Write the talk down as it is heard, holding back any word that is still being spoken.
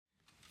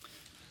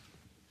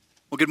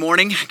Well, good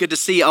morning. Good to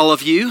see all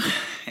of you.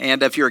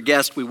 And if you're a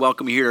guest, we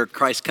welcome you here at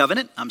Christ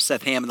Covenant. I'm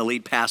Seth Hammond, the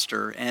lead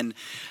pastor. And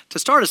to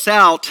start us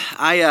out,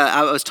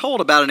 I was told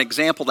about an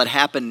example that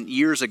happened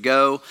years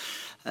ago.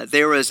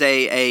 There was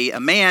a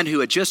man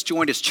who had just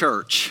joined his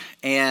church.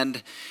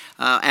 And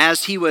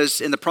as he was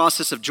in the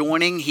process of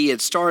joining, he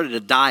had started a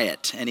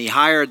diet. And he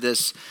hired a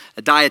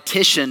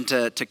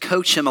dietitian to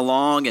coach him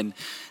along and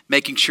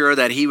making sure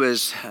that he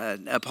was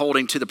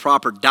upholding to the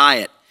proper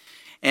diet.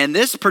 And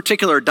this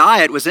particular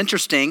diet was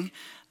interesting.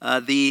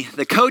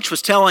 The coach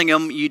was telling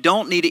him you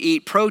don't need to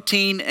eat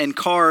protein and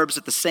carbs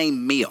at the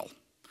same meal.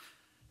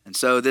 And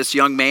so this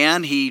young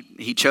man,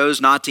 he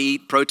chose not to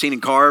eat protein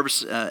and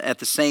carbs at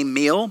the same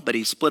meal, but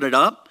he split it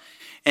up.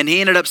 And he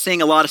ended up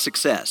seeing a lot of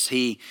success.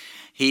 He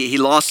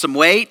lost some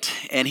weight,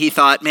 and he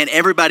thought, man,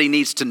 everybody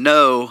needs to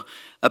know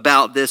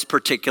about this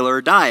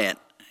particular diet.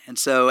 And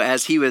so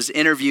as he was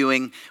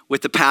interviewing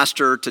with the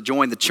pastor to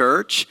join the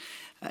church,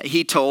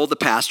 he told the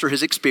pastor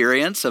his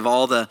experience of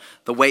all the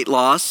weight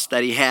loss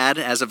that he had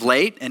as of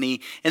late. And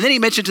then he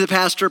mentioned to the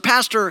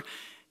pastor,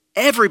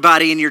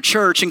 everybody in your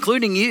church,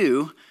 including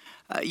you,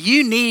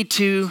 you need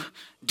to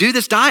do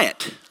this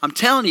diet. I'm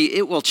telling you,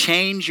 it will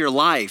change your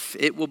life.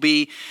 It will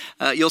be,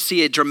 you'll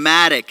see a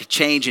dramatic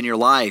change in your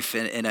life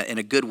in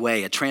a good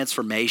way, a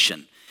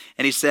transformation.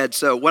 And he said,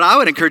 so what I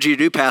would encourage you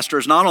to do, pastor,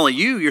 is not only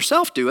you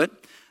yourself do it,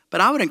 but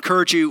I would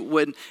encourage you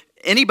when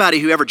anybody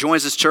who ever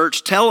joins this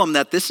church, tell them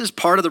that this is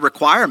part of the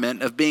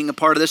requirement of being a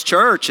part of this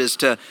church is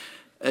to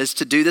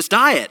do this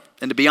diet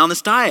and to be on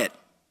this diet.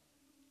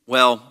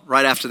 Well,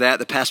 right after that,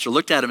 the pastor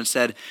looked at him and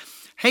said,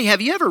 hey,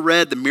 have you ever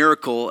read the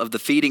miracle of the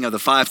feeding of the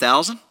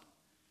 5,000?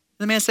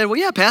 The man said, well,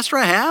 yeah, pastor,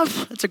 I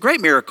have. It's a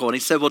great miracle. And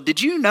he said, well,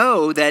 did you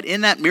know that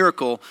in that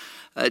miracle,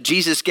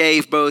 Jesus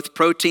gave both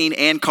protein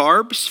and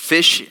carbs,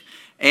 fish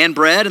and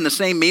bread in the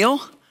same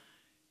meal?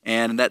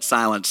 And that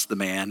silenced the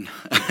man.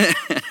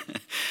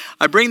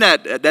 I bring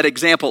that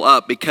example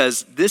up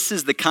because this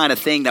is the kind of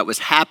thing that was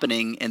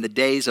happening in the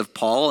days of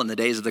Paul and the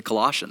days of the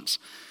Colossians.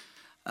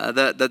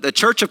 The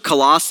church of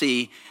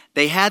Colossae,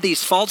 they had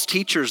these false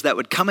teachers that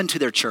would come into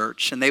their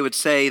church, and they would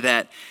say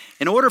that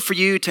in order for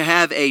you to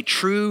have a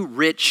true,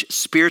 rich,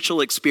 spiritual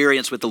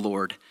experience with the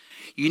Lord,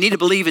 you need to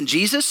believe in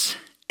Jesus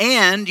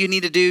and you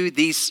need to do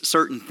these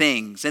certain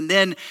things, and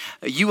then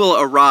you will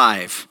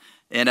arrive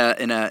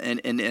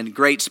in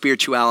great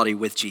spirituality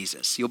with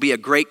Jesus. You'll be a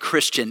great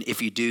Christian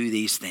if you do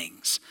these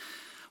things.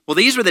 Well,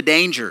 these were the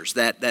dangers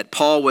that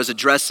Paul was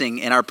addressing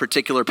in our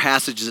particular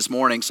passage this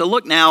morning. So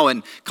look now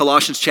in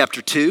Colossians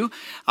chapter 2.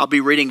 I'll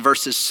be reading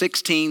verses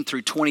 16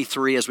 through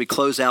 23 as we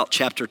close out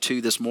chapter 2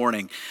 this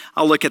morning.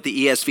 I'll look at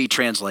the ESV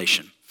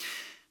translation.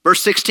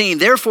 Verse 16,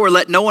 therefore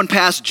let no one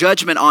pass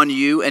judgment on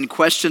you in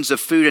questions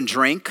of food and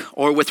drink,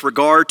 or with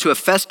regard to a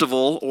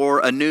festival or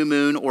a new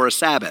moon or a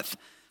Sabbath.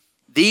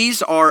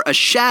 These are a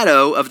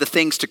shadow of the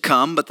things to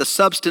come, but the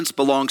substance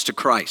belongs to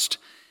Christ.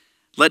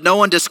 Let no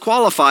one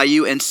disqualify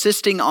you,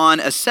 insisting on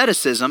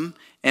asceticism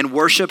and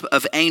worship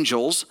of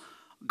angels,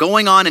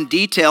 going on in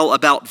detail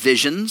about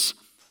visions,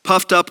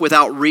 puffed up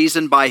without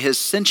reason by his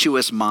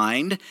sensuous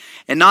mind,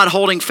 and not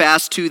holding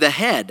fast to the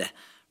head,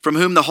 from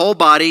whom the whole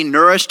body,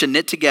 nourished and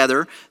knit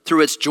together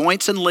through its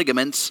joints and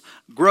ligaments,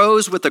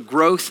 grows with the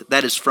growth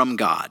that is from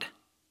God.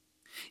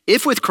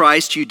 If with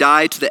Christ you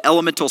died to the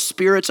elemental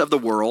spirits of the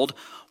world,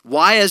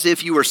 why, as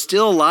if you were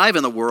still alive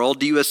in the world,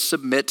 do you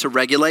submit to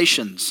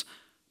regulations?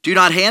 Do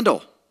not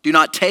handle, do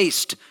not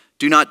taste,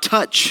 do not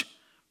touch,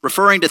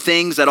 referring to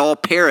things that all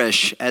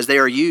perish as they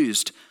are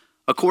used,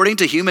 according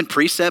to human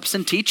precepts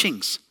and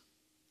teachings.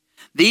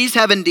 These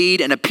have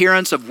indeed an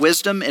appearance of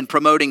wisdom in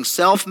promoting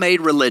self-made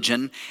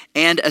religion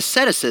and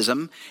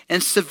asceticism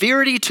and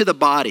severity to the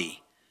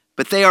body,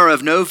 but they are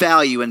of no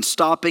value in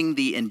stopping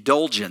the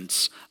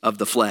indulgence of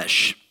the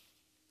flesh.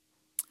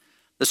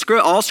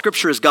 All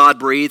scripture is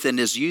God-breathed and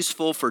is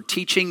useful for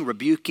teaching,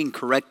 rebuking,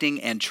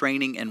 correcting, and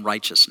training in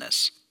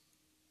righteousness.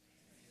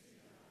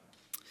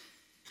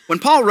 When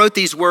Paul wrote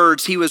these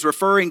words, he was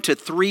referring to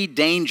three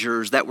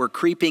dangers that were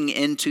creeping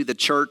into the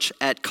church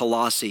at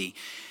Colossae.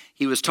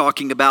 He was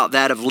talking about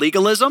that of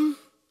legalism,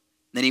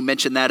 then he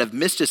mentioned that of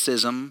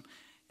mysticism,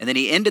 and then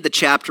he ended the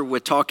chapter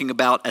with talking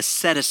about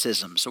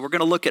asceticism. So we're going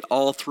to look at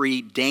all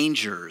three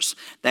dangers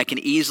that can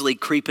easily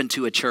creep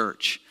into a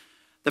church.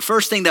 The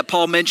first thing that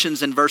Paul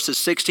mentions in verses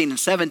 16 and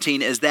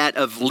 17 is that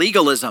of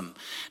legalism.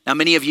 Now,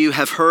 many of you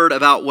have heard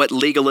about what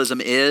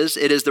legalism is.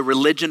 It is the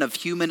religion of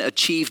human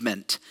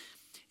achievement.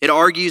 It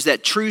argues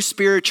that true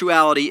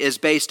spirituality is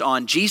based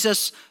on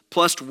Jesus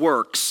plus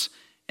works,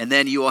 and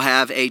then you will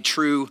have a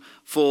true,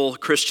 full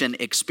Christian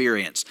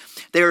experience.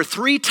 There are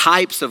three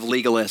types of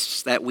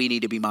legalists that we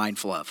need to be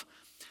mindful of.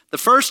 The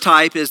first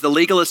type is the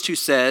legalist who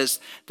says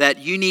that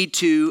you need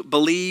to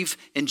believe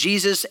in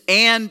Jesus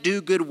and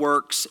do good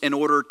works in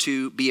order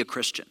to be a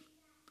Christian.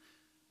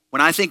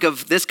 When I think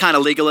of this kind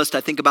of legalist,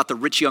 I think about the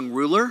rich young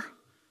ruler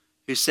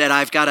who said,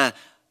 I've got to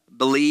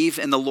believe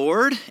in the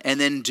Lord and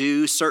then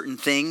do certain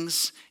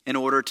things in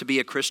order to be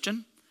a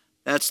Christian.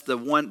 That's the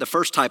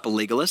first type of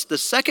legalist. The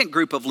second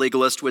group of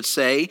legalists would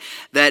say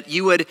that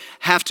you would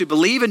have to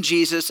believe in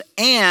Jesus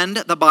and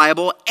the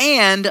Bible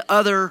and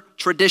other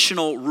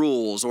traditional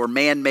rules or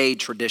man-made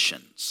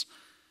traditions.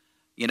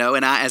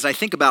 And as I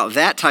think about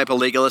that type of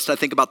legalist, I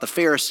think about the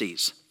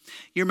Pharisees.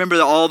 You remember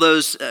all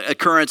those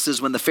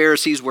occurrences when the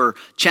Pharisees were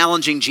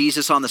challenging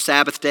Jesus on the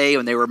Sabbath day,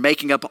 when they were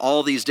making up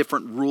all these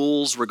different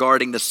rules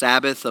regarding the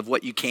Sabbath of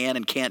what you can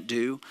and can't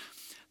do?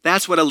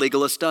 That's what a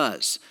legalist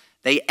does.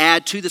 They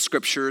add to the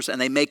scriptures and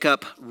they make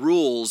up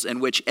rules in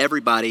which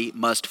everybody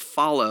must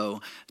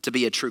follow to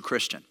be a true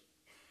Christian.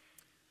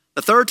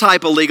 The third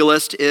type of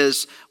legalist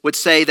would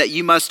say that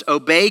you must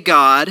obey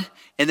God,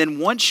 and then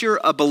once you're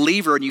a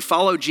believer and you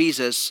follow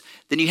Jesus,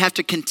 then you have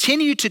to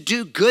continue to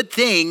do good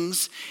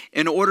things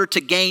in order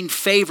to gain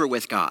favor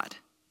with God,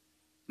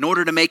 in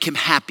order to make him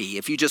happy.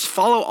 If you just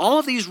follow all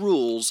of these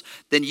rules,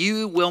 then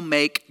you will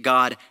make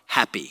God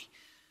happy.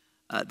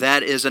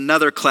 That is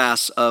another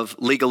class of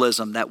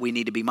legalism that we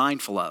need to be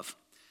mindful of.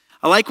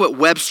 I like what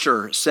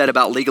Webster said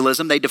about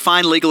legalism. They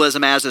define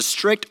legalism as a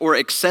strict or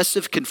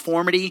excessive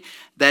conformity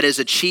that is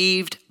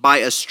achieved by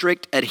a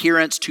strict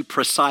adherence to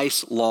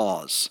precise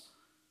laws.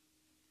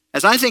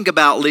 As I think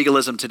about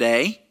legalism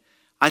today,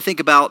 I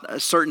think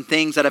about certain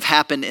things that have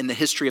happened in the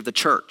history of the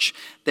church.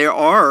 There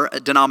are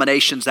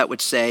denominations that would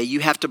say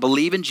you have to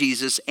believe in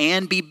Jesus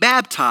and be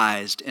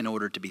baptized in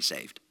order to be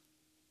saved.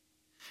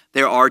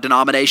 There are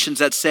denominations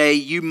that say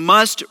you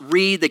must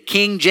read the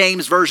King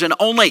James Version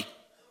only.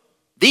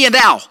 Thee and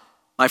thou,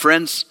 my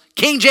friends.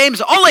 King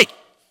James only.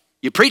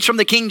 You preach from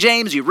the King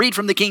James, you read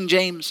from the King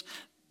James.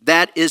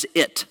 That is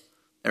it.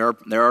 There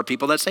are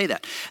people that say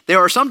that. There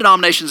are some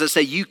denominations that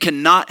say you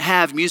cannot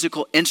have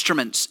musical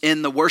instruments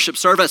in the worship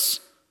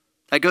service.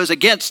 That goes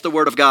against the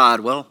Word of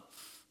God. Well,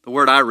 the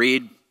word I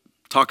read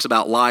talks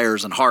about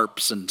lyres and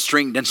harps and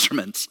stringed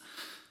instruments.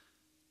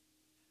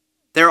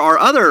 There are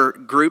other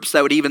groups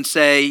that would even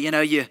say,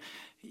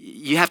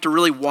 you have to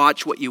really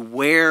watch what you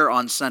wear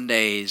on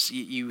Sundays.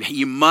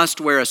 You must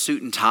wear a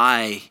suit and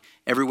tie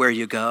everywhere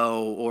you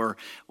go,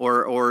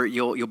 or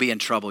you'll be in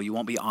trouble. You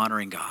won't be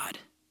honoring God.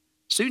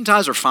 Suit and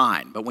ties are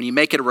fine, but when you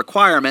make it a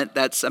requirement,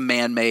 that's a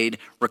man-made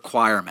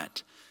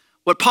requirement.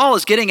 What Paul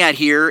is getting at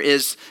here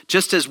is,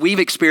 just as we've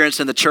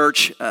experienced in the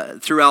church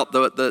throughout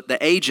the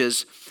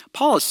ages,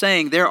 Paul is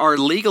saying there are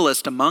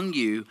legalists among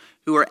you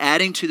who are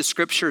adding to the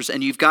scriptures,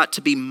 and you've got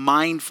to be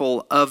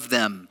mindful of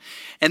them.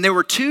 And there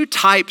were two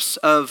types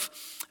of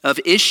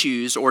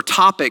issues or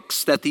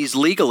topics that these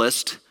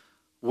legalists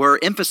were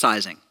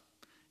emphasizing,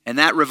 and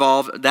that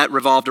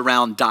revolved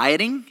around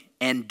dieting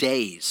and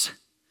days.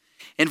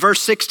 In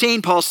verse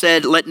 16, Paul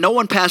said, "Let no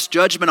one pass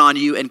judgment on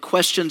you in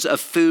questions of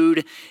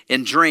food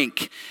and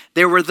drink."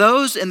 There were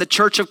those in the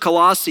church of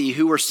Colossae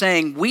who were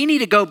saying, we need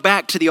to go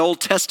back to the Old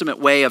Testament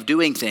way of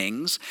doing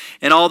things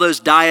and all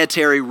those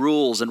dietary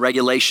rules and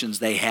regulations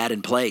they had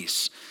in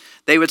place.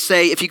 They would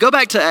say, if you go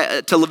back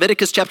to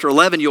Leviticus chapter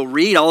 11, you'll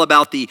read all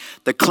about the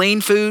clean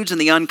foods and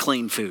the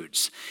unclean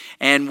foods.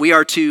 And we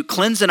are to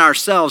cleanse in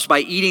ourselves by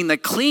eating the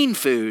clean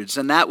foods,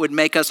 and that would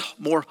make us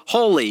more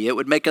holy. It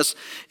would make us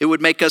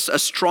a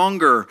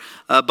stronger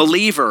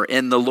believer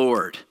in the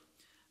Lord.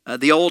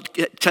 The Old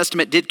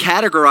Testament did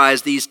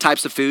categorize these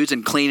types of foods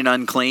in clean and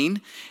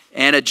unclean.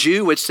 And a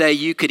Jew would say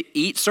you could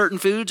eat certain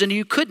foods and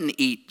you couldn't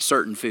eat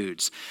certain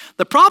foods.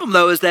 The problem,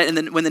 though, is that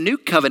when the New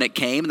Covenant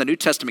came, the New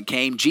Testament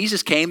came,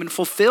 Jesus came and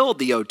fulfilled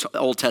the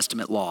Old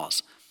Testament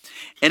laws.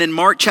 And in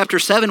Mark chapter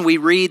 7, we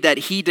read that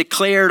he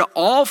declared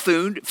all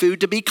food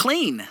to be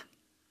clean.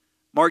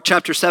 Mark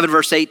chapter 7,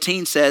 verse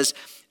 18 says,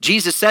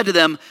 Jesus said to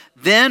them,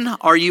 "Then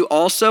are you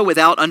also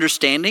without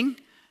understanding?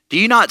 Do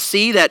you not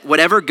see that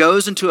whatever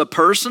goes into a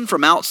person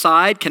from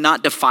outside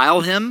cannot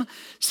defile him,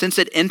 since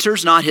it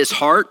enters not his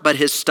heart, but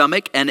his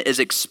stomach, and is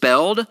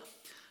expelled?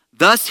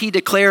 Thus he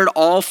declared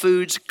all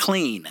foods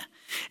clean.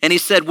 And he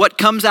said, what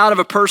comes out of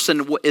a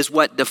person is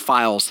what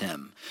defiles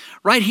him."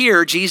 Right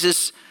here,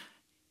 Jesus,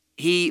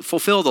 he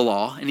fulfilled the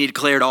law, and he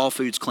declared all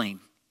foods clean.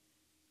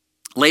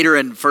 Later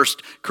in 1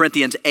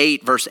 Corinthians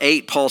 8, verse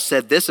 8, Paul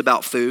said this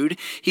about food.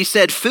 He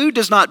said, "Food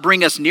does not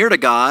bring us near to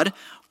God.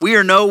 We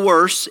are no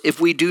worse if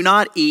we do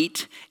not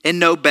eat, and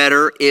no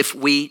better if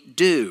we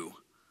do."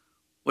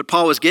 What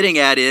Paul was getting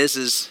at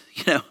is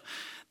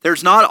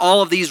there's not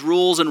all of these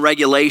rules and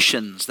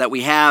regulations that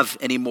we have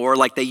anymore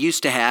like they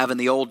used to have in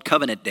the Old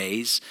Covenant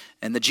days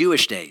and the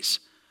Jewish days.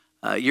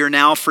 You're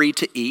now free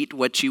to eat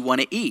what you want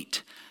to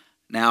eat.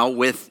 Now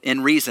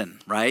within reason,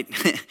 right?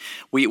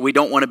 We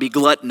don't want to be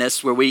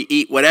gluttonous where we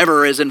eat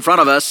whatever is in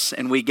front of us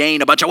and we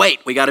gain a bunch of weight.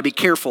 We got to be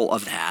careful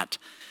of that.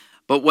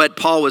 But what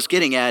Paul was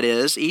getting at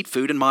is eat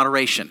food in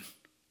moderation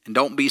and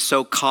don't be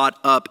so caught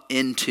up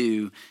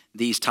into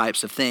these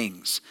types of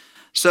things.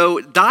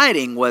 So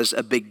dieting was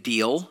a big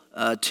deal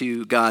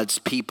to God's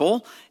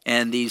people,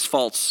 and these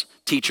false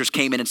teachers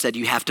came in and said,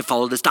 you have to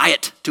follow this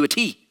diet to a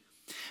T.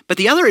 But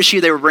the other issue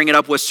they were bringing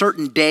up was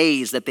certain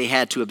days that they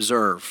had to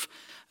observe.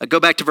 Go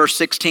back to verse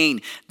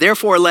 16.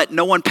 "Therefore let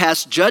no one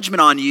pass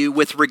judgment on you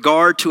with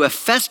regard to a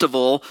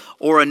festival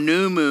or a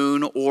new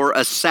moon or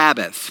a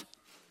Sabbath."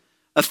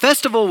 A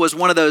festival was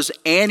one of those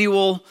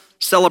annual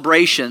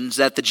celebrations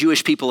that the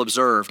Jewish people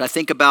observed. I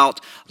think about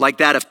like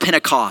that of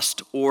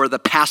Pentecost or the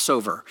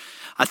Passover.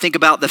 I think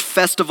about the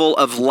Festival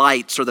of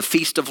Lights or the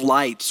Feast of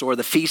Lights or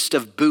the Feast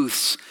of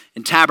Booths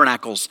and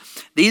Tabernacles.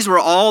 These were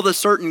all the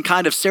certain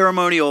kind of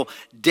ceremonial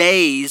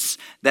days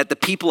that the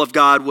people of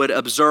God would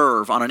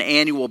observe on an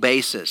annual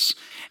basis.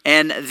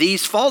 And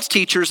these false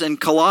teachers in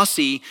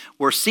Colossae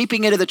were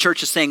seeping into the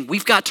churches saying,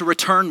 we've got to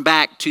return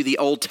back to the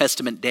Old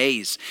Testament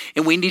days.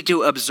 And we need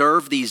to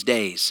observe these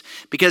days.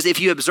 Because if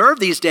you observe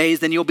these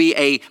days, then you'll be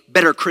a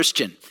better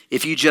Christian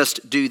if you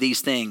just do these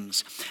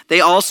things.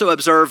 They also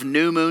observed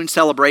new moon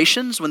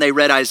celebrations when they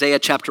read Isaiah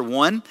chapter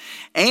 1.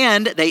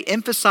 And they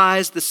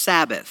emphasized the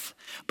Sabbath.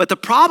 But the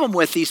problem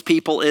with these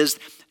people is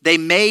they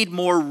made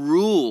more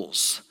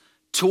rules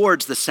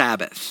towards the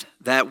Sabbath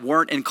that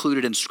weren't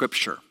included in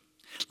Scripture.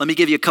 Let me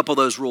give you a couple of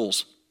those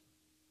rules.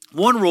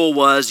 One rule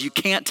was you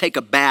can't take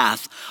a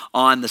bath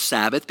on the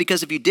Sabbath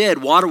because if you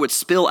did, water would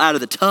spill out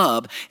of the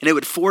tub and it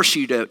would force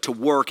you to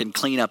work and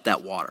clean up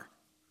that water.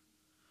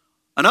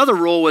 Another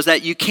rule was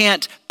that you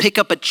can't pick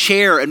up a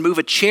chair and move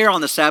a chair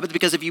on the Sabbath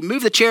because if you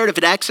move the chair, if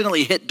it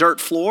accidentally hit dirt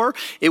floor,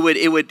 it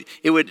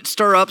would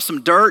stir up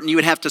some dirt and you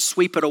would have to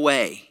sweep it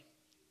away.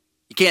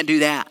 You can't do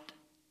that.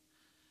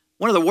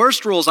 One of the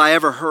worst rules I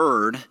ever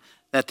heard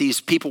that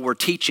these people were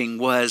teaching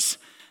was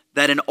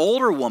that an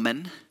older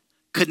woman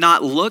could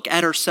not look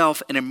at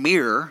herself in a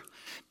mirror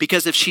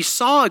because if she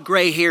saw a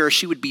gray hair,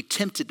 she would be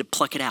tempted to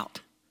pluck it out.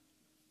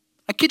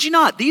 I kid you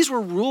not. These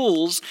were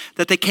rules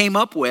that they came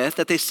up with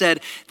that they said,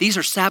 these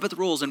are Sabbath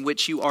rules in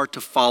which you are to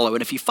follow.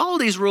 And if you follow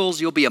these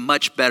rules, you'll be a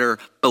much better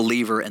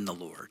believer in the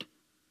Lord.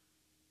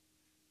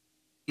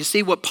 You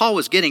see, what Paul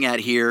was getting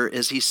at here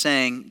is he's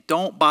saying,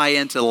 don't buy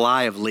into the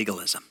lie of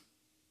legalism.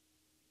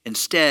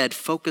 Instead,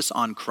 focus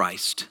on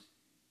Christ.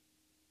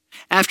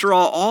 After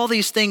all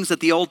these things that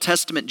the Old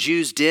Testament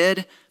Jews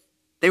did,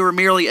 they were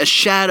merely a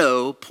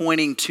shadow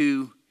pointing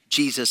to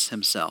Jesus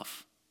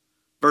himself.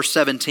 Verse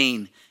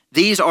 17,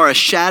 these are a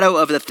shadow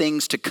of the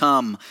things to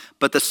come,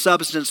 but the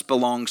substance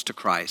belongs to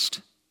Christ.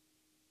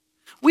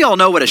 We all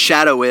know what a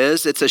shadow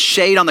is. It's a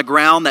shade on the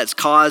ground that's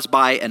caused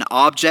by an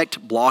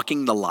object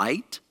blocking the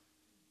light.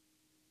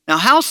 Now,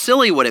 how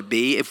silly would it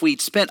be if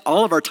we'd spent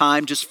all of our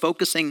time just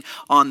focusing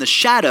on the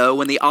shadow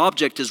when the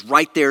object is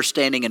right there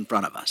standing in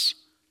front of us?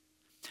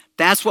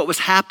 That's what was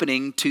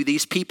happening to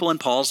these people in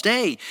Paul's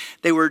day.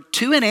 They were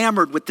too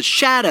enamored with the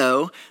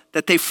shadow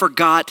that they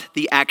forgot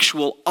the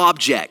actual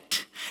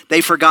object. They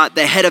forgot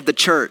the head of the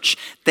church.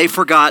 They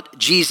forgot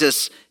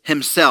Jesus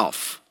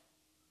himself.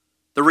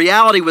 The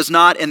reality was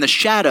not in the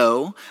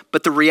shadow,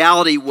 but the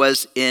reality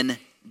was in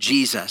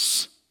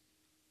Jesus.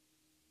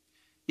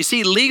 You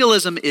see,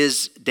 legalism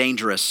is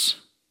dangerous.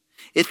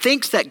 It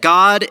thinks that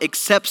God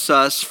accepts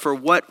us for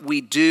what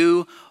we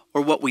do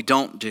or what we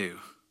don't do.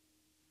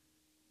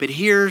 But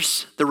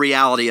here's the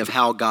reality of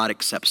how God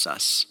accepts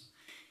us.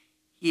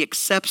 He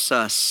accepts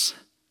us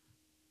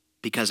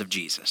because of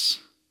Jesus.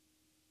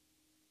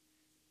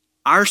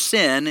 Our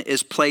sin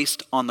is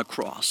placed on the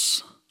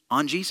cross,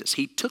 on Jesus.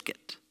 He took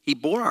it. He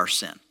bore our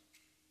sin.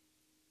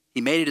 He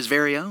made it his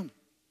very own.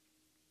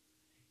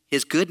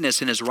 His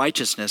goodness and his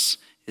righteousness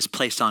is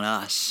placed on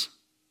us.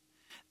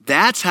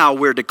 That's how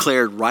we're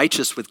declared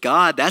righteous with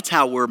God. That's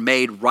how we're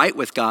made right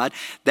with God.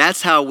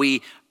 That's how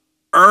we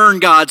earn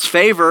God's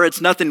favor.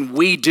 It's nothing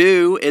we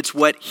do. It's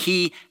what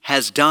he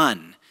has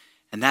done.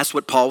 And that's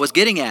what Paul was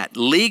getting at.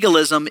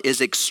 Legalism is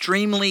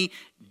extremely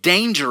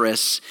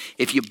dangerous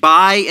if you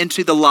buy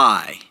into the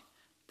lie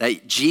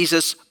that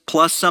Jesus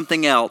plus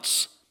something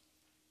else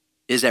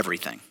is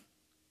everything.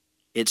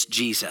 It's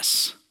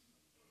Jesus.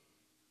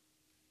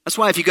 That's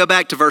why if you go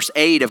back to verse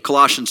 8 of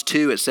Colossians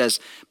 2, it says,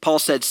 Paul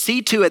said,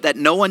 see to it that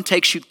no one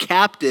takes you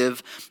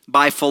captive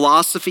by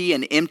philosophy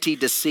and empty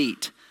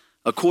deceit,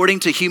 according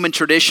to human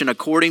tradition,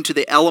 according to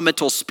the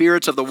elemental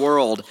spirits of the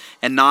world,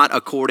 and not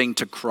according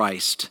to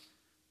Christ.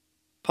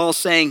 Paul's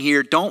saying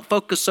here, don't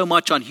focus so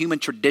much on human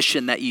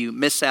tradition that you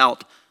miss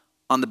out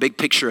on the big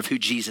picture of who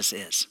Jesus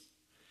is.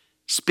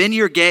 Spin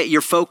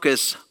your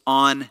focus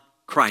on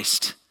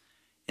Christ.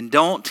 And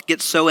don't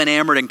get so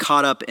enamored and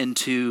caught up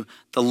into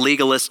the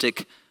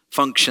legalistic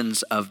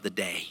functions of the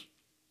day.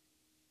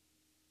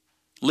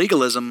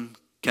 Legalism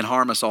can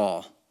harm us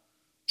all,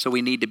 so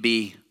we need to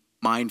be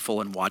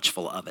mindful and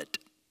watchful of it.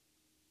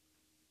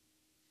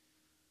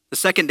 The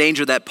second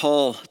danger that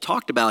Paul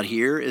talked about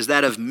here is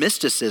that of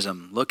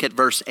mysticism. Look at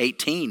verse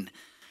 18.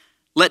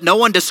 Let no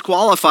one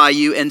disqualify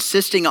you,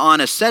 insisting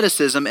on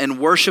asceticism and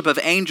worship of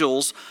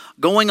angels,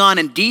 going on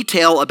in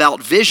detail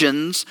about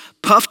visions,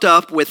 puffed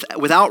up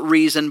without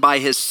reason by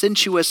his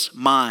sensuous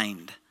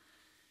mind.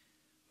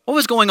 What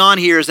was going on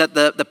here is that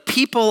the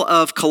people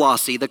of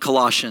Colossae, the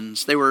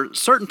Colossians, they were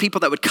certain people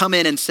that would come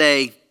in and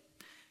say,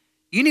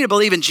 you need to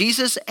believe in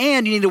Jesus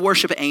and you need to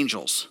worship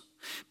angels.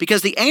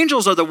 Because the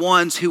angels are the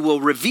ones who will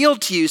reveal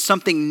to you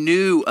something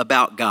new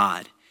about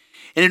God.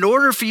 And in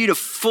order for you to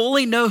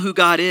fully know who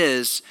God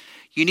is,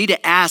 you need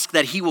to ask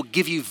that he will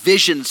give you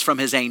visions from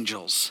his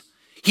angels.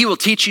 He will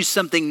teach you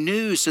something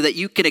new so that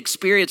you can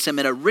experience him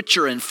in a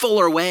richer and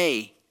fuller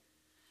way.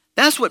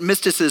 That's what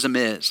mysticism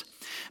is.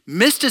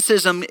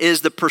 Mysticism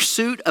is the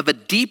pursuit of a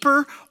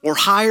deeper or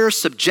higher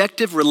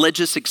subjective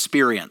religious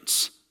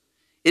experience.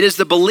 It is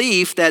the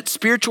belief that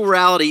spiritual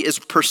reality is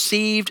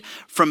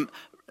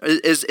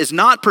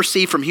not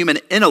perceived from human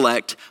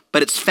intellect,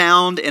 but it's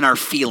found in our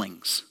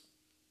feelings.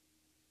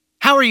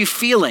 How are you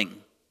feeling?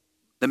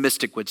 The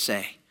mystic would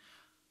say.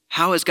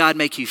 How does God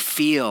make you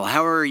feel?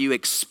 How are you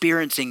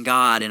experiencing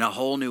God in a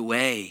whole new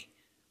way?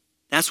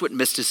 That's what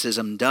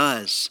mysticism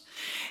does.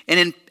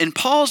 And in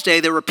Paul's day,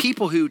 there were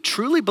people who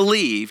truly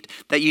believed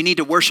that you need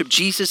to worship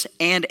Jesus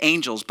and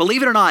angels.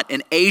 Believe it or not,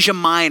 in Asia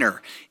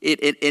Minor,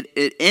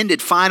 it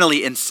ended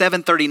finally in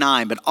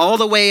 739, but all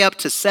the way up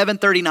to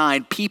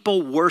 739,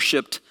 people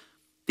worshiped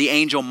the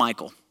angel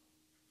Michael.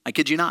 I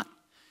kid you not.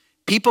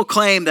 People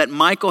claim that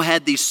Michael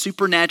had these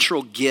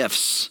supernatural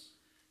gifts,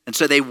 and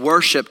so they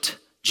worshiped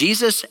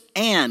Jesus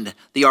and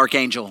the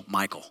archangel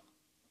Michael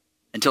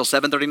until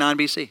 739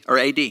 BC or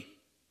AD.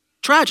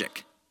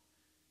 Tragic.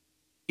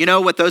 You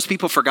know what those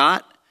people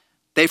forgot?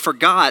 They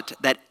forgot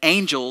that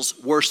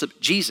angels worship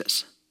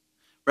Jesus.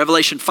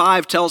 Revelation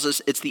 5 tells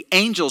us it's the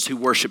angels who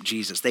worship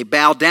Jesus. They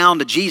bow down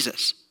to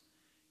Jesus.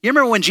 You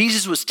remember when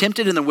Jesus was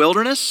tempted in the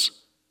wilderness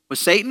with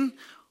Satan?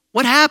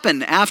 What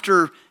happened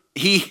after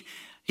he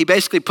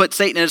basically put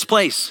Satan in his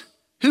place?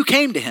 Who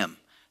came to him?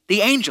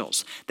 The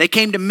angels. They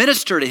came to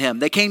minister to him.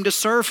 They came to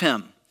serve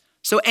him.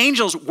 So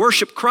angels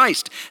worship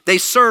Christ. They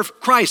serve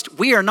Christ.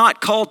 We are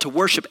not called to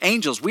worship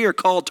angels. We are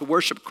called to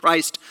worship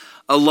Christ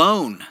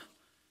alone.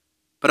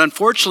 But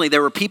unfortunately,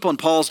 there were people in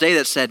Paul's day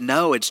that said,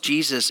 no, it's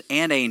Jesus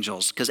and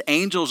angels, because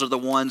angels are the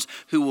ones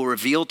who will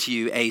reveal to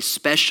you a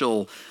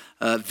special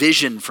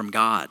vision from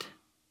God.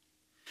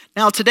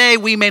 Now, today,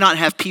 we may not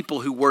have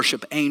people who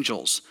worship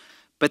angels,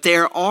 but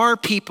there are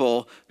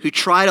people who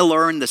try to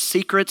learn the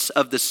secrets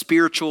of the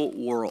spiritual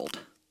world.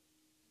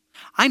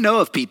 I know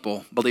of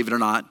people, believe it or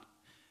not,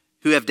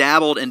 who have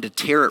dabbled into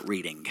tarot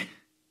reading,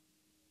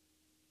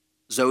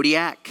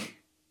 zodiac.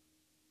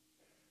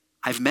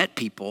 I've met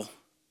people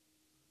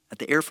at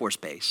the Air Force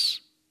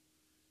Base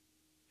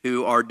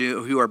who are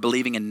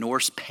believing in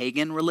Norse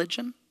pagan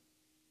religion,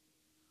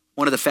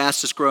 one of the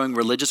fastest growing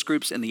religious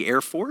groups in the Air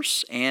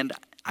Force, and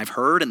I've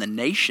heard in the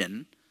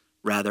nation,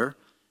 rather,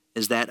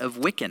 is that of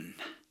Wiccan.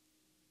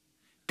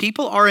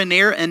 People are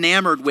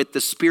enamored with the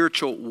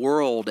spiritual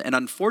world, and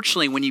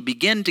unfortunately, when you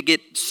begin to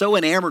get so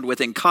enamored with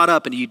it and caught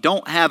up and you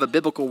don't have a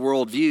biblical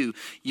worldview,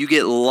 you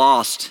get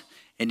lost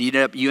and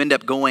you end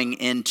up going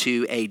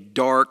into a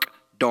dark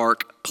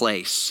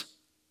place.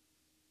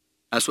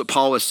 That's what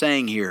Paul was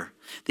saying here.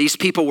 These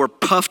people were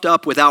puffed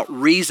up without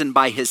reason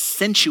by his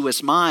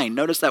sensuous mind.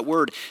 Notice that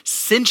word,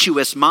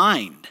 sensuous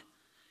mind.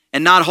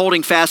 And not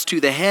holding fast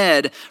to the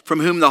head, from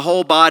whom the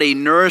whole body,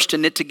 nourished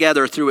and knit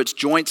together through its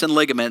joints and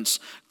ligaments,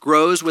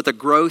 grows with a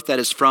growth that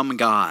is from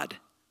God.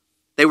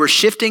 They were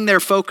shifting their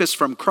focus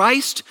from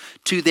Christ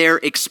to their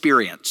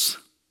experience.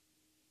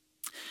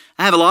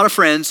 I have a lot of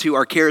friends who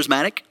are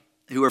charismatic,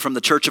 who are from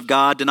the Church of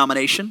God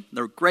denomination.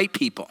 They're great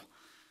people.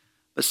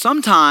 But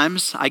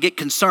sometimes I get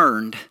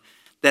concerned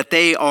that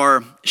they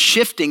are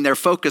shifting their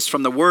focus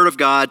from the Word of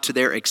God to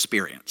their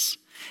experience.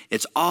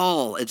 It's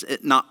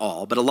not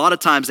all, but a lot of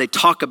times they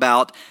talk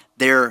about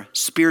their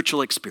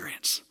spiritual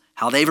experience,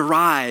 how they've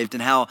arrived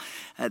and how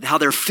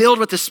they're filled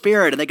with the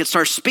Spirit, and they could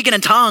start speaking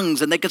in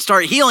tongues, and they could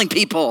start healing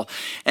people,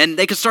 and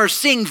they could start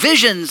seeing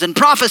visions and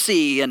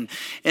prophecy, and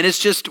it's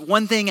just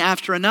one thing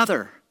after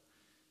another.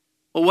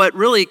 Well, what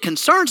really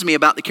concerns me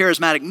about the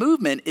charismatic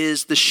movement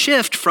is the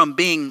shift from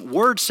being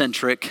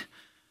word-centric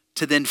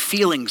to then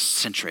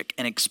feeling-centric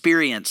and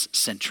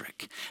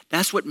experience-centric.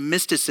 That's what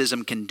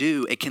mysticism can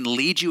do. It can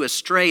lead you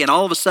astray, and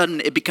all of a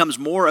sudden it becomes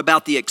more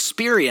about the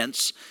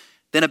experience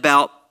than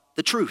about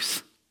the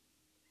truth.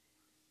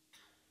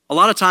 A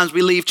lot of times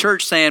we leave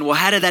church saying, well,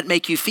 how did that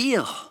make you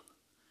feel?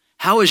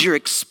 How was your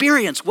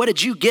experience? What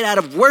did you get out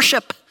of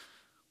worship?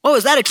 What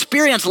was that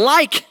experience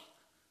like?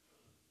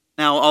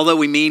 Now, although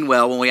we mean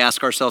well when we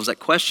ask ourselves that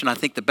question, I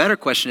think the better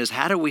question is,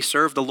 how do we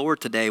serve the Lord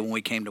today when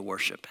we came to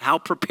worship? How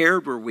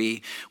prepared were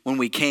we when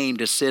we came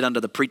to sit under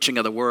the preaching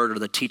of the Word or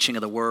the teaching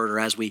of the Word, or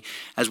as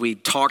we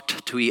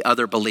talked to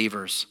other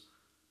believers?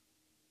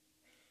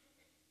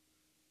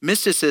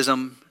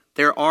 Mysticism,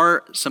 there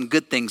are some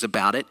good things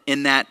about it,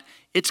 in that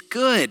it's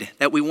good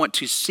that we want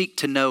to seek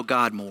to know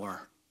God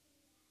more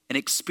and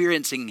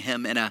experiencing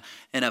Him in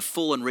a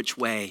full and rich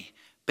way.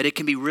 But it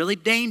can be really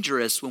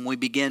dangerous when we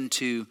begin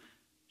to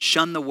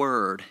shun the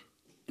Word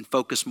and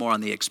focus more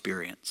on the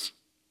experience.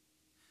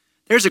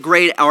 There's a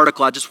great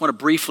article I just want to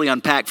briefly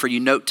unpack for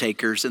you note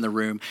takers in the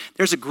room.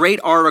 There's a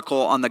great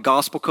article on the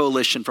Gospel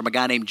Coalition from a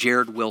guy named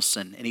Jared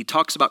Wilson, and he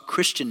talks about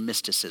Christian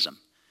mysticism.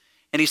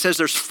 And he says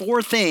there's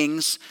 4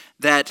 things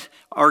that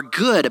are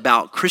good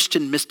about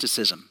Christian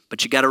mysticism,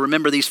 but you got to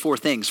remember these 4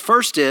 things.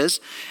 First is,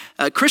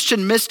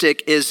 Christian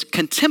mystic is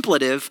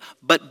contemplative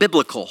but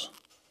biblical.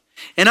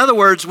 In other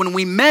words, when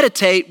we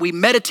meditate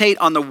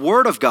on the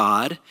Word of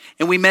God,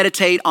 and we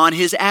meditate on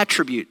His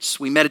attributes.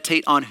 We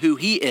meditate on who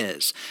He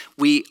is.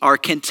 We are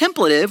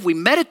contemplative, we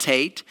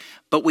meditate,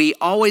 but we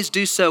always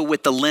do so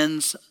with the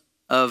lens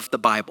of the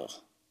Bible.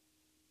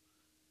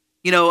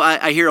 You know,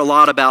 I hear a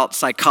lot about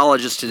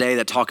psychologists today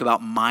that talk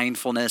about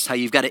mindfulness, how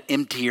you've got to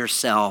empty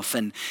yourself,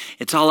 and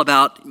it's all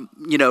about,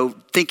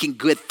 thinking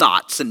good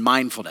thoughts and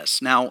mindfulness.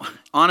 Now,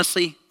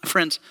 honestly,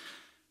 friends,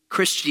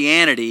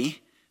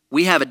 Christianity,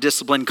 we have a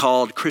discipline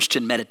called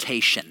Christian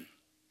meditation.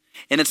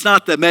 And it's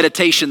not the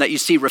meditation that you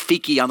see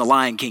Rafiki on the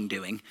Lion King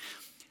doing.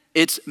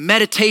 It's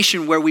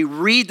meditation where we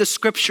read the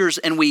scriptures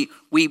and we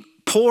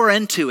pour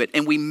into it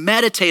and we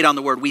meditate on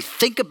the word. We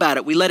think about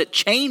it. We let it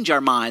change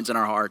our minds and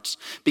our hearts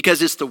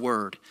because it's the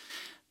word.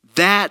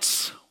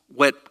 That's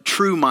what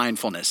true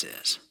mindfulness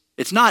is.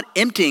 It's not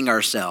emptying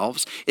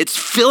ourselves. It's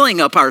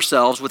filling up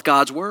ourselves with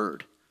God's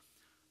word.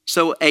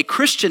 So a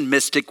Christian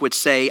mystic would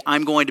say,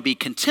 I'm going to be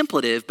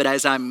contemplative, but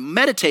as I'm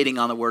meditating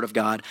on the Word of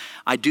God,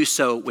 I do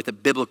so with a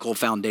biblical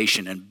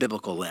foundation and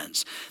biblical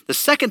lens. The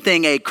second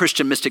thing a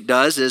Christian mystic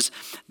does is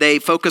they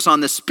focus on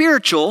the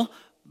spiritual,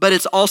 but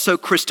it's also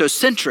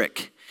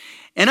Christocentric.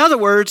 In other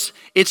words,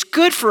 it's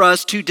good for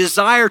us to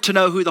desire to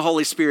know who the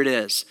Holy Spirit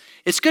is.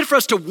 It's good for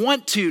us to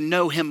want to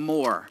know Him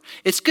more.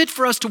 It's good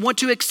for us to want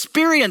to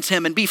experience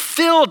Him and be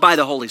filled by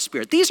the Holy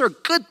Spirit. These are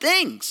good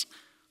things.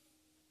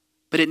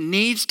 But it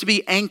needs to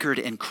be anchored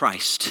in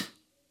Christ.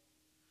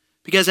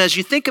 Because as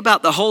you think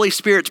about the Holy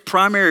Spirit's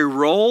primary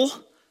role,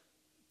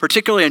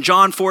 particularly in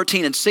John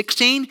 14 and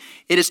 16,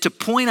 it is to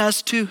point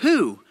us to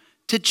who?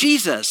 To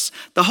Jesus.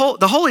 The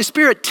Holy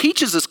Spirit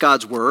teaches us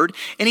God's word,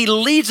 and He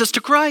leads us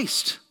to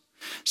Christ.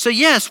 So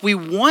yes,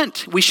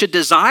 we should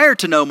desire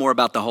to know more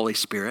about the Holy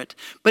Spirit,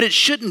 but it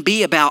shouldn't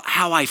be about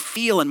how I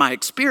feel in my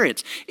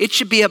experience. It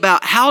should be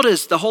about how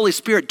does the Holy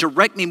Spirit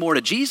direct me more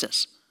to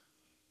Jesus.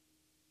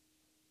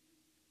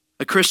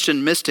 A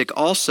Christian mystic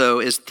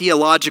also is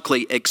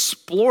theologically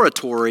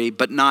exploratory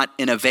but not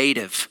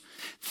innovative.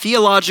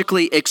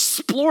 Theologically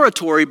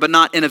exploratory but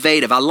not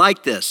innovative. I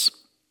like this.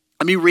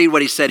 Let me read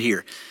what he said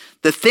here.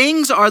 The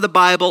things of the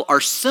Bible are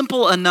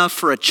simple enough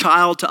for a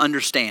child to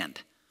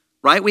understand.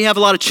 Right? We have a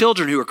lot of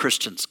children who are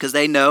Christians because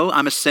they know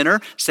I'm a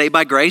sinner, saved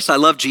by grace. I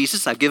love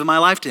Jesus. I've given my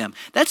life to Him.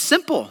 That's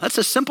simple. That's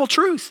a simple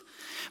truth.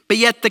 But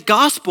yet the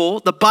gospel,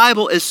 the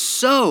Bible, is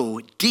so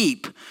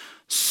deep,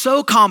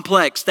 so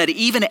complex that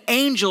even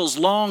angels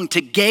long to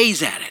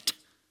gaze at it.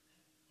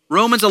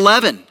 Romans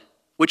 11,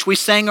 which we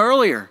sang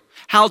earlier,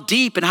 how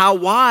deep and how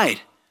wide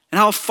and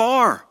how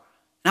far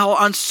and how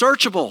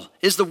unsearchable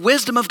is the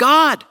wisdom of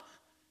God.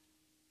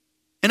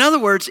 In other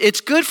words,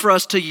 it's good for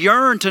us to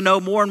yearn to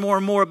know more and more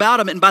and more about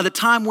Him. And by the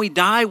time we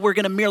die, we're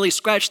going to merely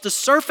scratch the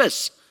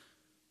surface.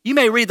 You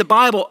may read the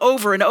Bible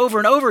over and over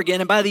and over again,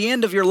 and by the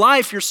end of your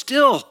life, you're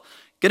still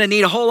going to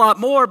need a whole lot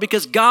more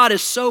because God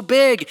is so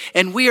big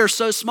and we are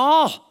so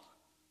small.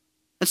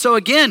 And so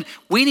again,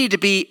 we need to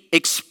be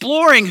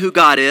exploring who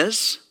God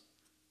is.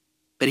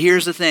 But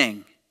here's the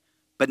thing,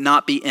 but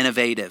not be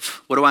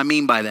innovative. What do I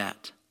mean by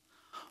that?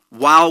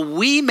 While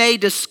we may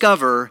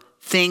discover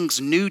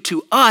things new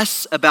to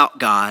us about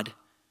God,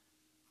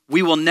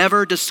 we will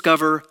never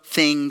discover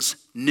things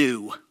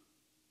new.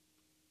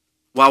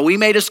 While we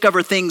may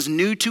discover things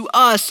new to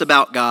us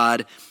about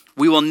God,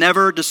 we will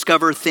never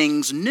discover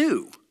things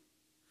new.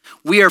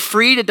 We are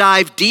free to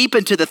dive deep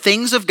into the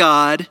things of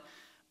God,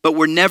 but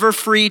we're never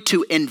free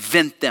to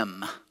invent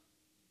them.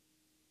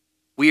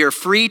 We are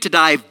free to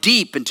dive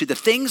deep into the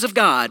things of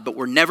God, but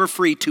we're never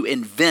free to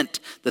invent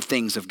the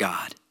things of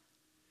God.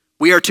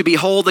 We are to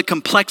behold the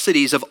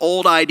complexities of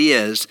old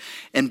ideas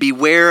and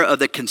beware of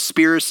the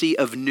conspiracy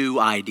of new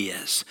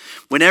ideas.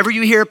 Whenever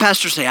you hear a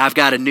pastor say, I've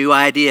got a new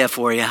idea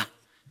for you,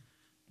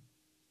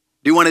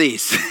 do one of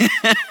these.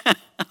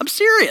 I'm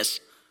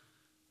serious.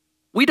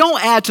 We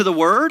don't add to the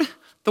word.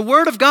 The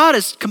word of God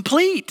is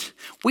complete.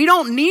 We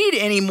don't need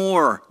any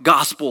more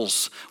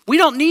gospels. We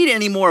don't need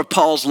any more of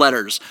Paul's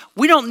letters.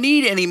 We don't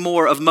need any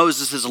more of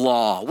Moses'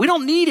 law. We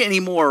don't need any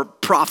more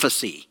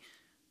prophecy.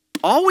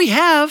 All we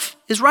have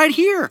is right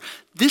here.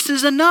 This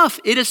is enough.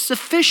 It is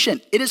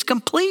sufficient. It is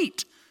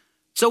complete.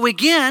 So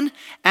again,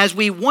 as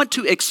we want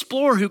to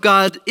explore who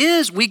God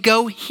is, we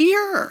go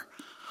here.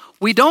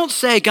 We don't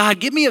say, God,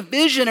 give me a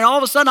vision, and all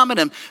of a sudden I'm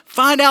going to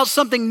find out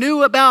something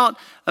new about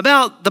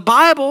the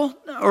Bible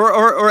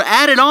or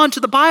add it on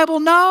to the Bible.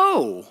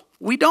 No,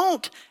 we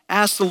don't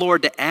ask the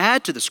Lord to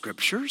add to the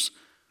scriptures.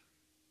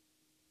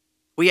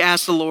 We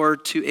ask the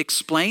Lord to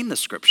explain the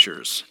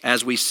scriptures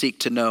as we seek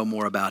to know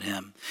more about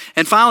Him.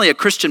 And finally, a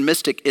Christian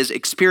mystic is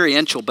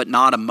experiential but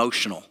not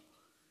emotional.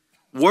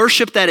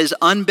 Worship that is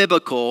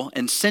unbiblical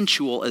and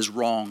sensual is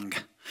wrong.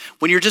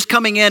 When you're just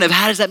coming in of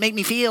how does that make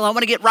me feel? I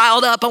want to get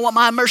riled up. I want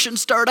my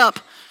emotions stirred up.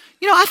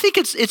 I think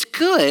it's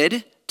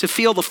good to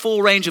feel the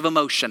full range of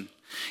emotion.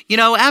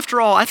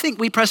 After all, I think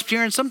we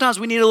Presbyterians, sometimes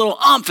we need a little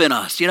umph in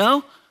us,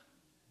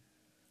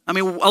 I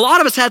mean, a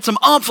lot of us had some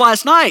umph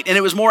last night, and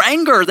it was more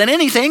anger than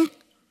anything.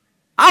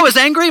 I was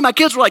angry. My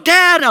kids were like,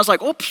 Dad. And I was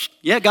like, oops,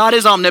 yeah, God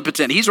is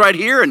omnipotent. He's right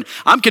here, and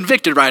I'm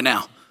convicted right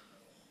now.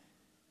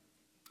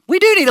 We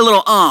do need a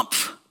little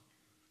umph,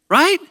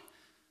 right?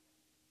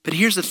 But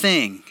here's the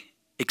thing.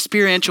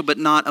 Experiential but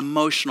not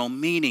emotional,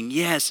 meaning,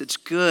 yes, it's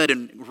good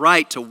and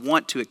right to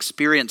want to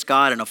experience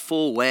God in a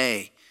full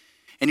way.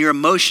 And your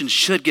emotions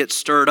should get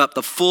stirred up,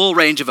 the full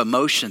range of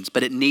emotions,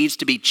 but it needs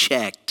to be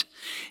checked.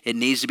 It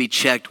needs to be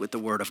checked with the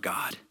Word of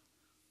God.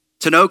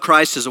 To know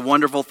Christ is a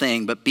wonderful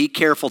thing, but be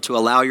careful to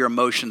allow your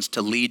emotions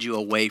to lead you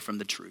away from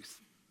the truth.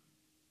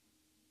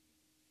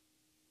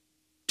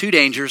 Two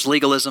dangers,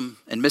 legalism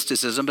and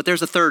mysticism, but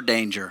there's a third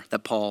danger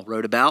that Paul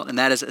wrote about, and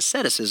that is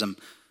asceticism.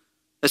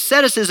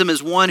 Asceticism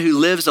is one who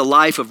lives a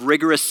life of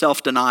rigorous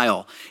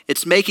self-denial.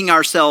 It's making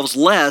ourselves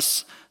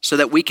less so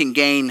that we can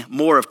gain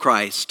more of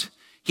Christ.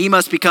 He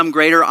must become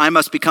greater, I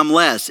must become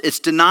less. It's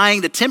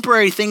denying the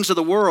temporary things of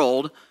the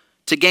world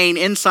to gain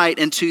insight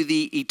into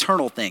the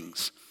eternal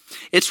things.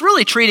 It's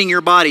really treating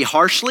your body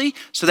harshly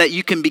so that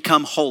you can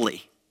become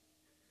holy.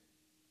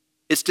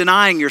 It's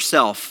denying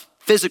yourself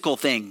physical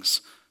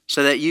things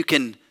so that you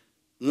can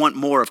want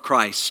more of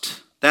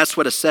Christ. That's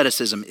what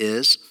asceticism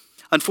is.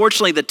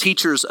 Unfortunately, the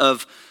teachers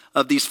of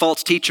these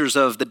false teachers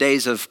of the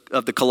days of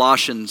the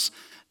Colossians,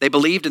 they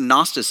believed in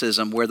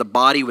Gnosticism where the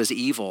body was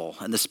evil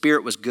and the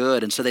spirit was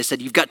good. And so they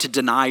said, you've got to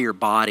deny your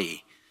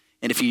body.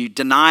 And if you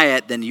deny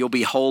it, then you'll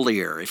be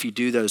holier if you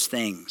do those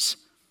things.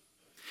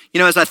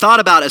 You know, as I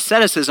thought about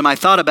asceticism, I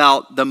thought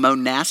about the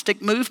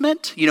monastic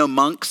movement,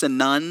 monks and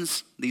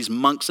nuns, these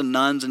monks and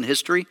nuns in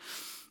history.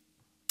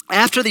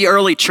 After the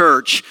early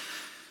church,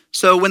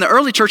 so when the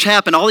early church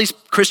happened, all these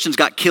Christians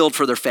got killed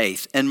for their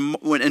faith. And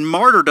when in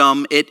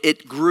martyrdom,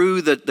 it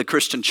grew the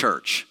Christian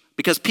church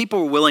because people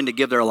were willing to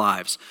give their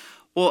lives.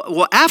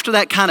 Well, after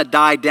that kind of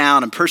died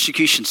down and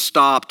persecution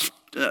stopped,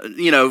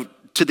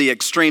 to the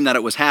extreme that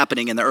it was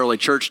happening in the early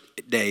church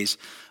days,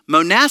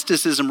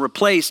 monasticism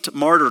replaced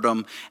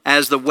martyrdom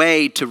as the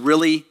way to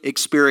really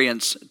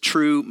experience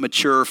true,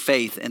 mature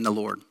faith in the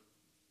Lord.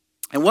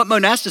 And what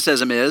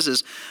monasticism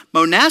is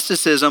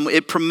monasticism,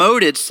 it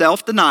promoted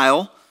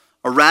self-denial,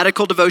 a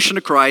radical devotion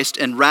to Christ,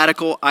 and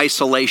radical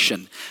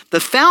isolation. The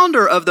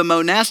founder of the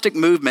monastic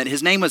movement,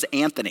 his name was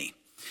Anthony,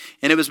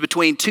 and it was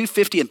between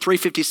 250 and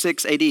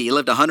 356 AD. He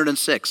lived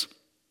 106.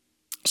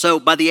 So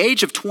by the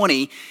age of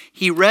 20,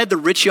 he read The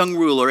Rich Young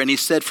Ruler, and he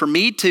said, for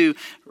me to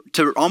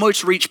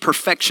almost reach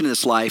perfection in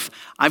this life,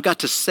 I've got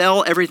to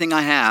sell everything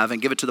I have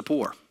and give it to the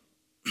poor.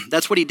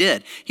 That's what he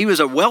did. He was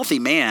a wealthy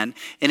man,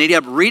 and he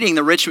ended up reading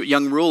The Rich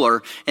Young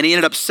Ruler, and he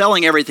ended up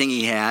selling everything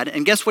he had.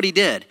 And guess what he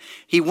did?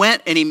 He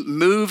went and he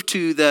moved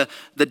to the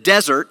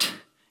desert,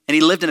 and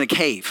he lived in a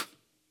cave.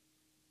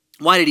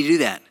 Why did he do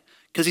that?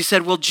 Because he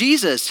said, well,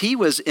 Jesus, he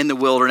was in the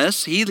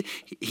wilderness.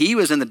 He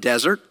was in the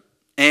desert,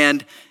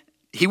 and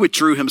he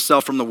withdrew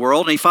himself from the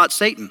world, and he fought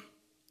Satan.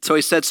 So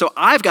he said, so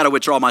I've got to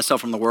withdraw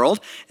myself from the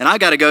world, and I've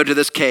got to go to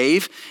this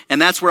cave,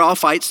 and that's where I'll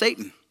fight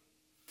Satan.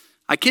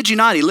 I kid you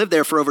not, he lived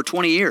there for over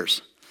 20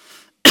 years.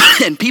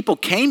 And people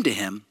came to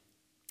him,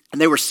 and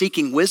they were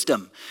seeking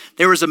wisdom.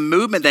 There was a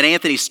movement that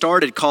Anthony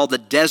started called the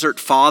Desert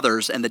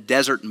Fathers and the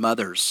Desert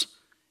Mothers.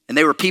 And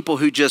they were people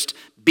who just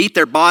beat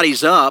their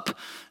bodies up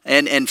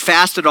and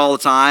fasted all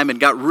the time and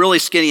got really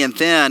skinny and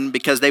thin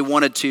because they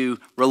wanted to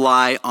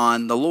rely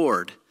on the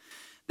Lord.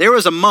 There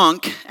was a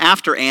monk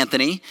after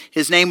Anthony.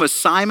 His name was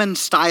Simon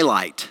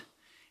Stylite.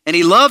 And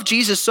he loved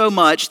Jesus so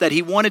much that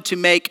he wanted to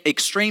make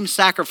extreme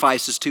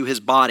sacrifices to his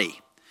body.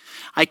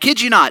 I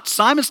kid you not,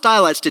 Simon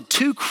Stylite did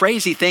two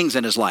crazy things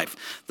in his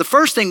life. The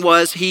first thing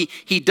was he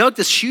dug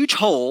this huge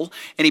hole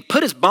and he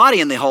put his body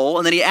in the hole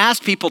and then he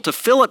asked people to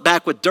fill it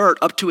back with dirt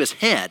up to his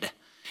head.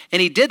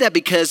 And he did that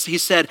because he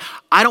said,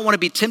 I don't want to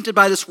be tempted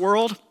by this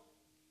world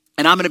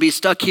and I'm going to be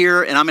stuck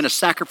here and I'm going to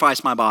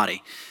sacrifice my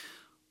body.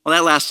 Well,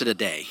 that lasted a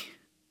day.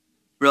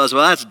 Realize,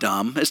 well, that's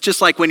dumb. It's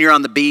just like when you're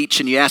on the beach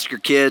and you ask your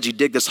kids, you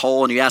dig this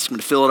hole and you ask them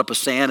to fill it up with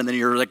sand and then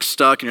you're like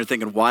stuck and you're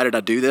thinking, why did I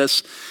do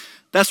this?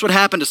 That's what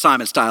happened to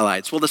Simon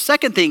Stylite. Well, the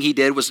second thing he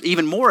did was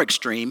even more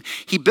extreme.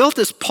 He built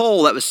this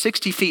pole that was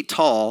 60 feet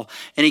tall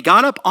and he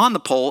got up on the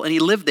pole and he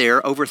lived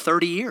there over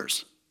 30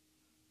 years.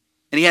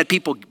 And he had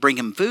people bring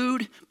him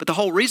food, but the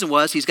whole reason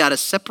was he's got to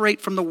separate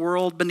from the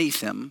world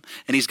beneath him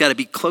and he's got to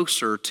be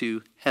closer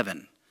to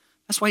heaven.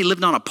 That's why he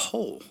lived on a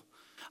pole.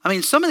 I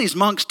mean, some of these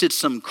monks did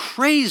some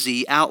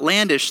crazy,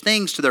 outlandish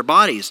things to their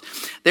bodies.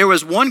 There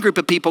was one group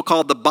of people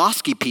called the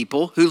Bosque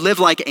people who lived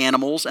like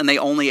animals and they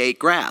only ate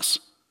grass.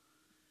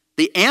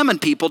 The Ammon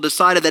people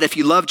decided that if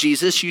you love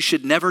Jesus, you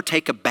should never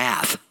take a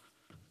bath.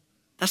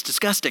 That's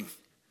disgusting.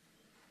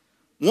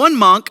 One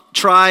monk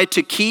tried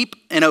to keep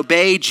and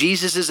obey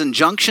Jesus'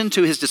 injunction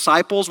to his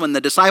disciples when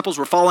the disciples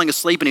were falling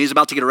asleep and he was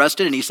about to get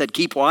arrested and he said,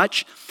 keep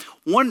watch.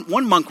 One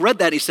monk read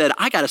that and he said,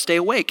 I got to stay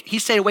awake. He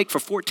stayed awake for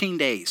 14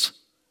 days.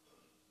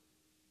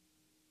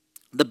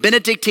 The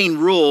Benedictine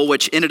rule,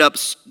 which ended up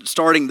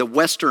starting the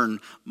Western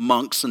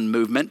monks and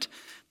movement,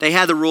 they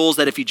had the rules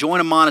that if you join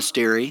a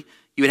monastery,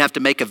 you would have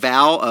to make a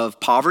vow of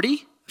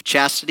poverty, of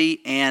chastity,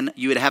 and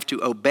you would have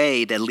to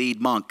obey the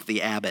lead monk,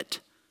 the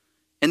abbot.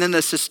 And then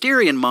the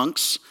Cistercian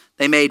monks,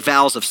 they made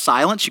vows of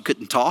silence. You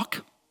couldn't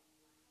talk.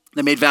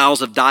 They made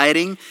vows of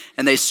dieting,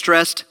 and they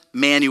stressed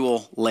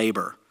manual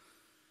labor.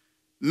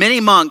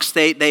 Many monks,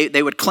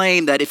 they would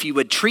claim that if you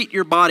would treat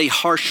your body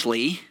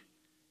harshly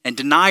and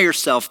deny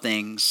yourself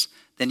things,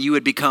 then you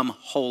would become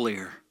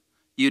holier.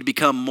 You'd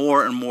become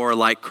more and more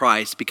like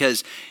Christ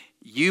because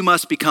you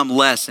must become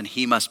less and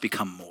he must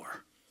become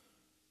more.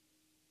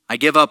 I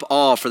give up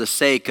all for the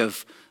sake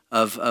of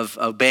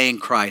obeying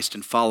Christ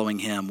and following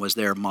him was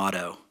their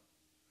motto.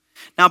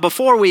 Now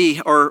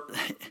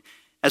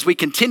as we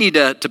continue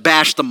to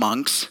bash the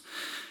monks,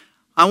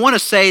 I want to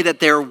say that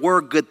there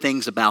were good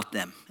things about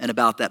them and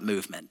about that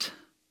movement.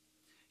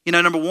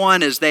 Number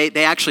one is they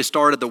actually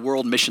started the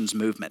world missions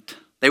movement.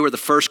 They were the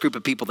first group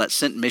of people that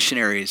sent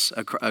missionaries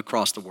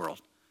across the world.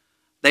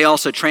 They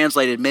also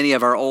translated many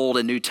of our Old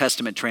and New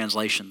Testament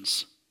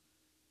translations.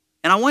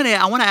 And I want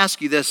to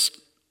ask you this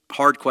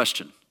hard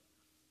question.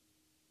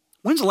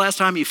 When's the last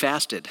time you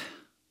fasted?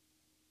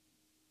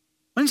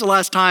 When's the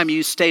last time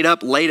you stayed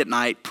up late at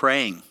night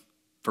praying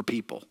for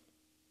people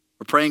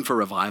or praying for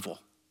revival?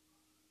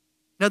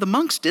 The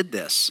monks did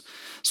this.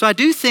 So I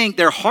do think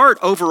their heart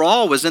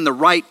overall was in the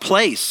right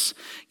place.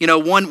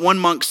 One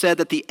monk said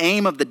that the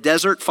aim of the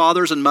desert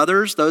fathers and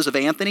mothers, those of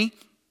Anthony,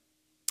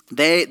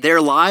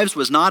 their lives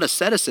was not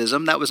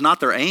asceticism. That was not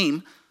their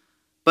aim.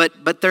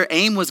 But their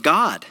aim was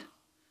God.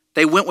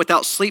 They went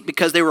without sleep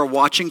because they were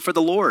watching for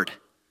the Lord.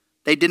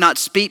 They did not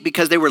speak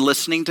because they were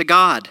listening to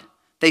God.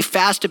 They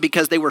fasted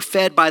because they were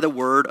fed by the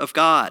word of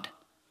God.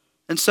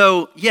 And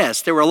so,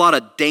 yes, there were a lot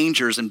of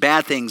dangers and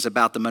bad things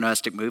about the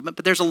monastic movement,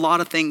 but there's a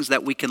lot of things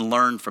that we can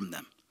learn from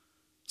them.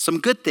 Some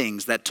good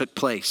things that took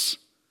place.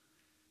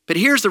 But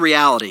here's the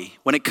reality.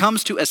 When it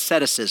comes to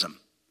asceticism,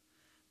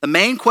 the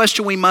main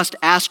question we must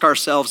ask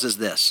ourselves is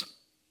this.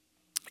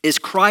 Is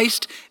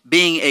Christ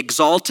being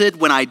exalted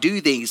when I do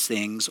these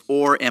things,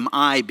 or am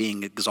I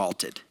being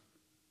exalted?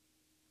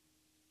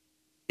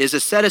 Is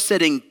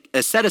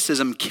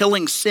asceticism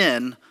killing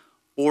sin,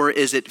 or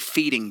is it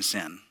feeding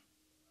sin?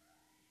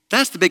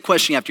 That's the big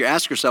question you have to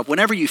ask yourself.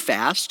 Whenever you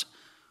fast,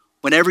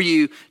 whenever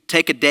you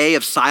take a day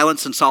of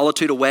silence and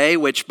solitude away,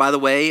 which, by the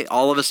way,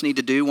 all of us need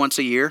to do once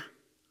a year.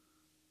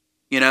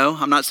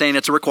 I'm not saying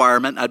it's a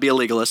requirement. I'd be a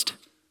legalist.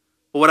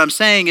 But what I'm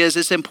saying is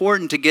it's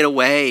important to get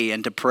away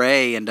and to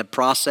pray and to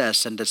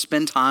process and to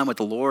spend time with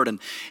the Lord and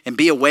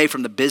be away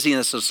from the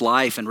busyness of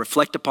life and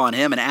reflect upon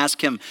him and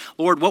ask him,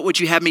 Lord, what would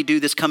you have me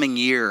do this coming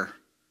year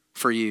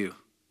for you?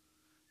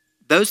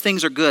 Those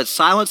things are good.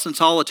 Silence and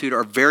solitude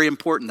are very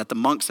important that the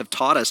monks have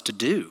taught us to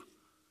do.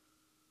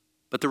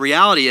 But the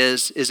reality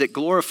is it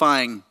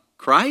glorifying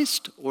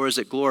Christ or is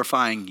it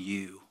glorifying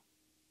you?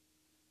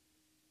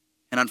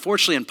 And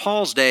unfortunately, in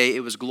Paul's day,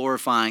 it was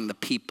glorifying the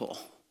people.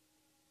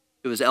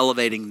 It was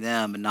elevating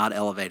them and not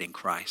elevating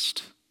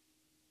Christ.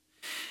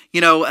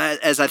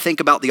 As I think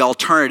about the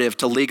alternative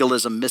to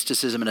legalism,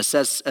 mysticism, and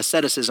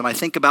asceticism, I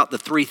think about the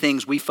three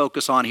things we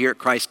focus on here at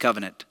Christ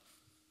Covenant.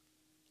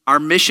 Our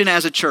mission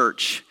as a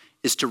church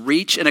is to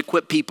reach and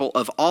equip people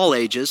of all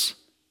ages,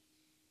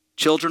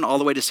 children all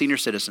the way to senior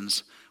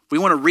citizens. We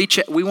want to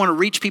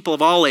reach people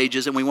of all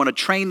ages, and we want to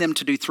train them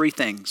to do three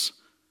things: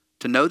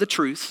 to know the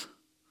truth,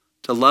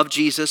 to love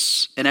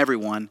Jesus and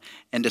everyone,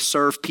 and to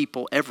serve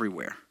people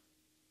everywhere.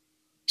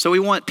 So we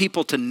want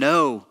people to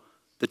know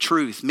the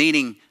truth,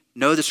 meaning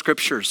know the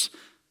scriptures.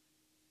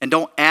 And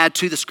don't add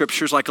to the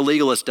scriptures like a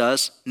legalist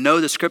does. Know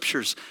the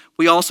scriptures.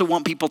 We also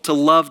want people to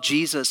love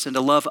Jesus and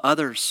to love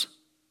others.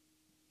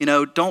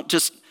 Don't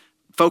just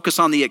focus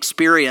on the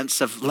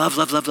experience of love,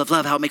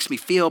 how it makes me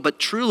feel, but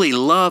truly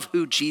love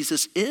who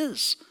Jesus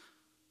is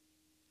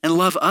and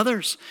love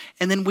others.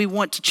 And then we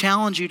want to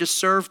challenge you to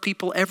serve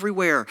people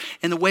everywhere.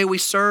 And the way we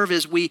serve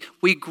is we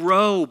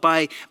grow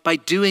by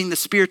doing the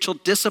spiritual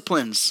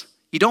disciplines.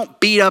 You don't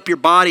beat up your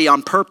body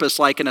on purpose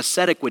like an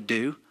ascetic would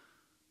do,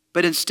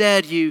 but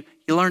instead you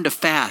learn to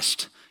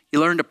fast. You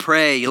learn to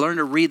pray. You learn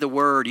to read the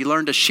word. You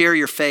learn to share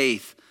your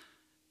faith.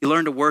 You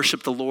learn to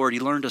worship the Lord.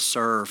 You learn to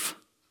serve.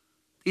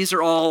 These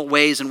are all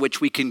ways in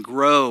which we can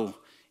grow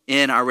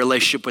in our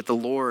relationship with the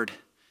Lord.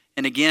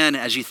 And again,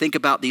 as you think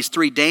about these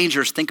three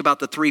dangers, think about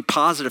the three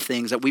positive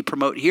things that we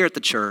promote here at the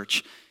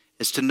church,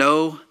 is to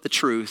know the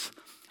truth,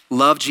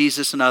 love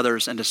Jesus and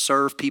others, and to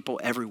serve people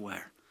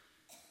everywhere.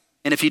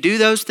 And if you do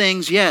those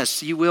things,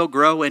 yes, you will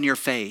grow in your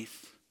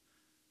faith.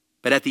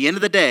 But at the end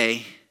of the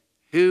day,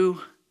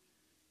 who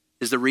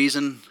is the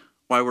reason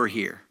why we're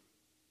here?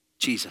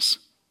 Jesus.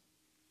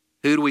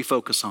 Who do we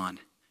focus on?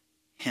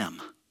 Him.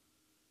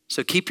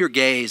 So keep your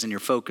gaze and your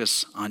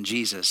focus on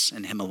Jesus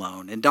and him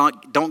alone. And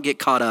don't get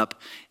caught up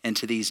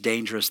into these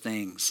dangerous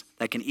things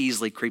that can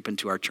easily creep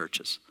into our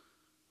churches.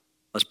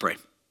 Let's pray.